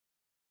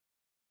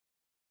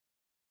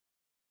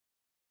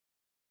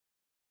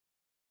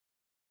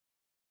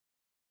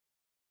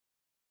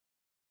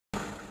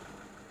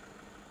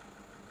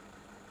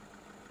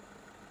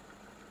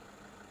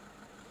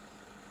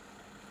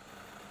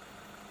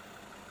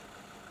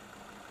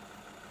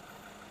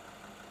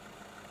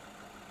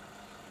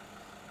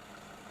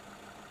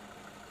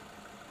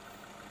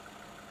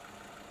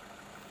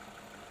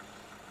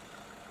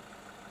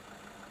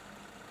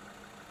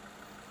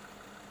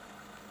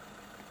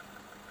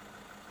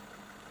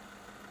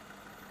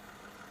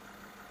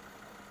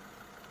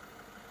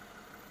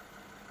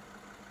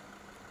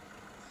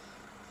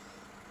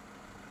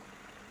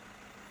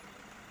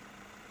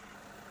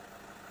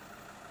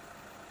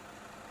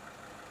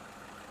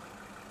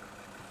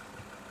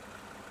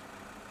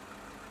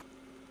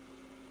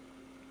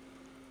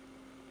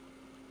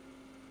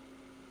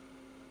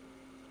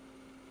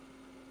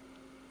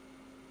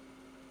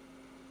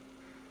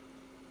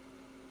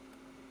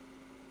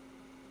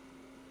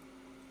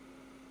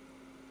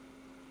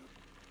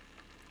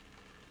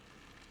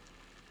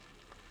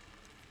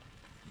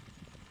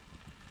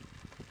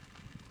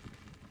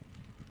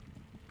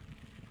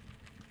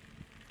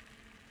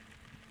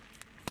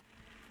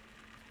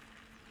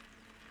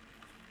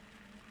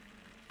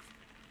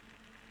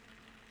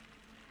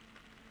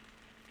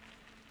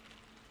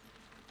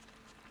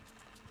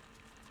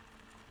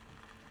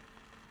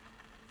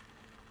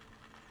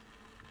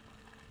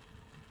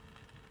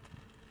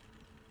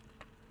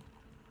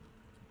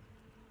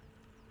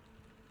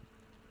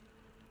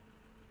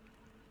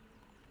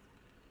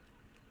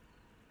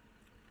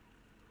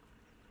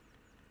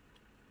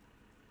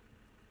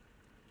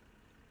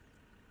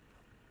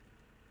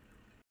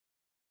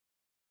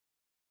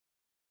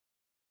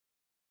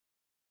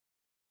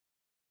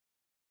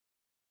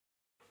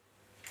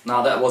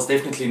Now that was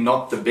definitely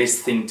not the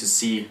best thing to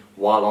see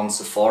while on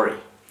safari.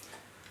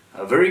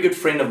 A very good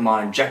friend of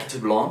mine, Jackie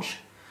Terblanche,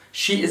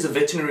 she is a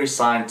veterinary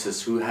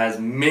scientist who has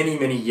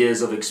many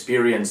years of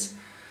experience,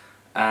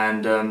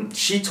 and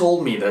she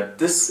told me that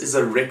this is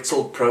a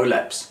rectal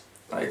prolapse.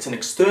 It's an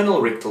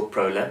external rectal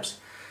prolapse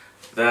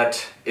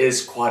that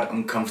is quite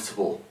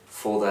uncomfortable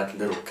for that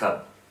little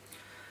cub.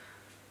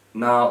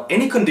 Now,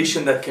 any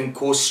condition that can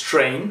cause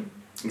strain,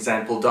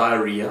 example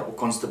diarrhea or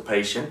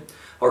constipation,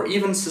 or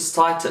even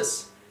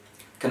cystitis,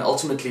 can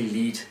ultimately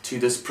lead to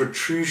this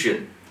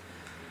protrusion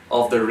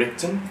of the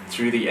rectum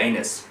through the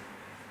anus.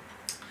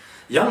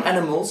 Young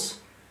animals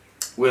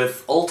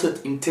with altered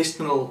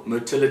intestinal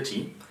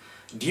motility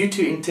due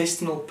to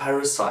intestinal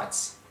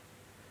parasites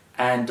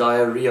and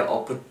diarrhea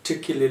are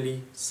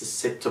particularly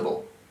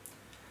susceptible.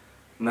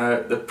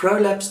 Now, the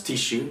prolapse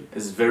tissue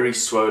is very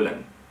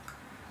swollen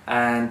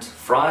and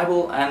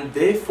friable and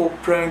therefore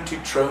prone to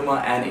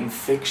trauma and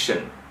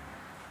infection.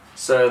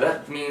 So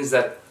that means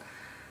that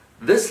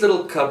this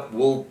little cub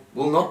will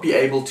not be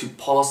able to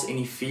pass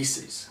any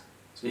feces.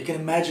 So you can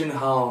imagine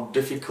how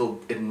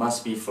difficult it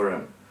must be for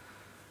him.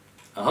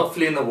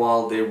 Hopefully in the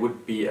wild there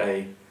would be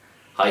a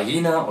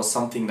hyena or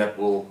something that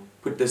will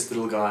put this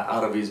little guy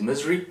out of his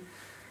misery,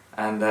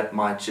 and that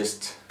might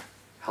just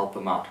help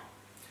him out.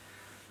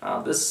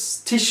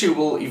 This tissue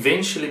will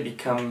eventually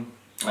become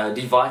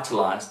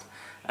devitalised,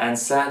 and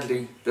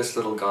sadly this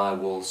little guy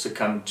will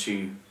succumb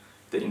to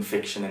the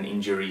infection and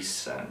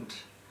injuries and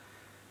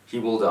he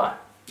will die.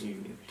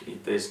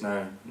 There's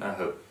no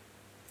hope.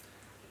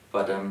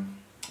 But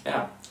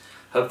yeah,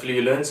 hopefully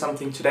you learned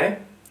something today.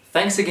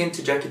 Thanks again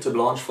to Jackie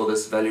Terblanche for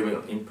this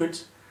valuable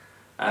input,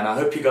 and I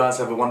hope you guys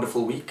have a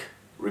wonderful week.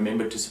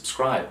 Remember to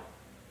subscribe.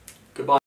 Goodbye.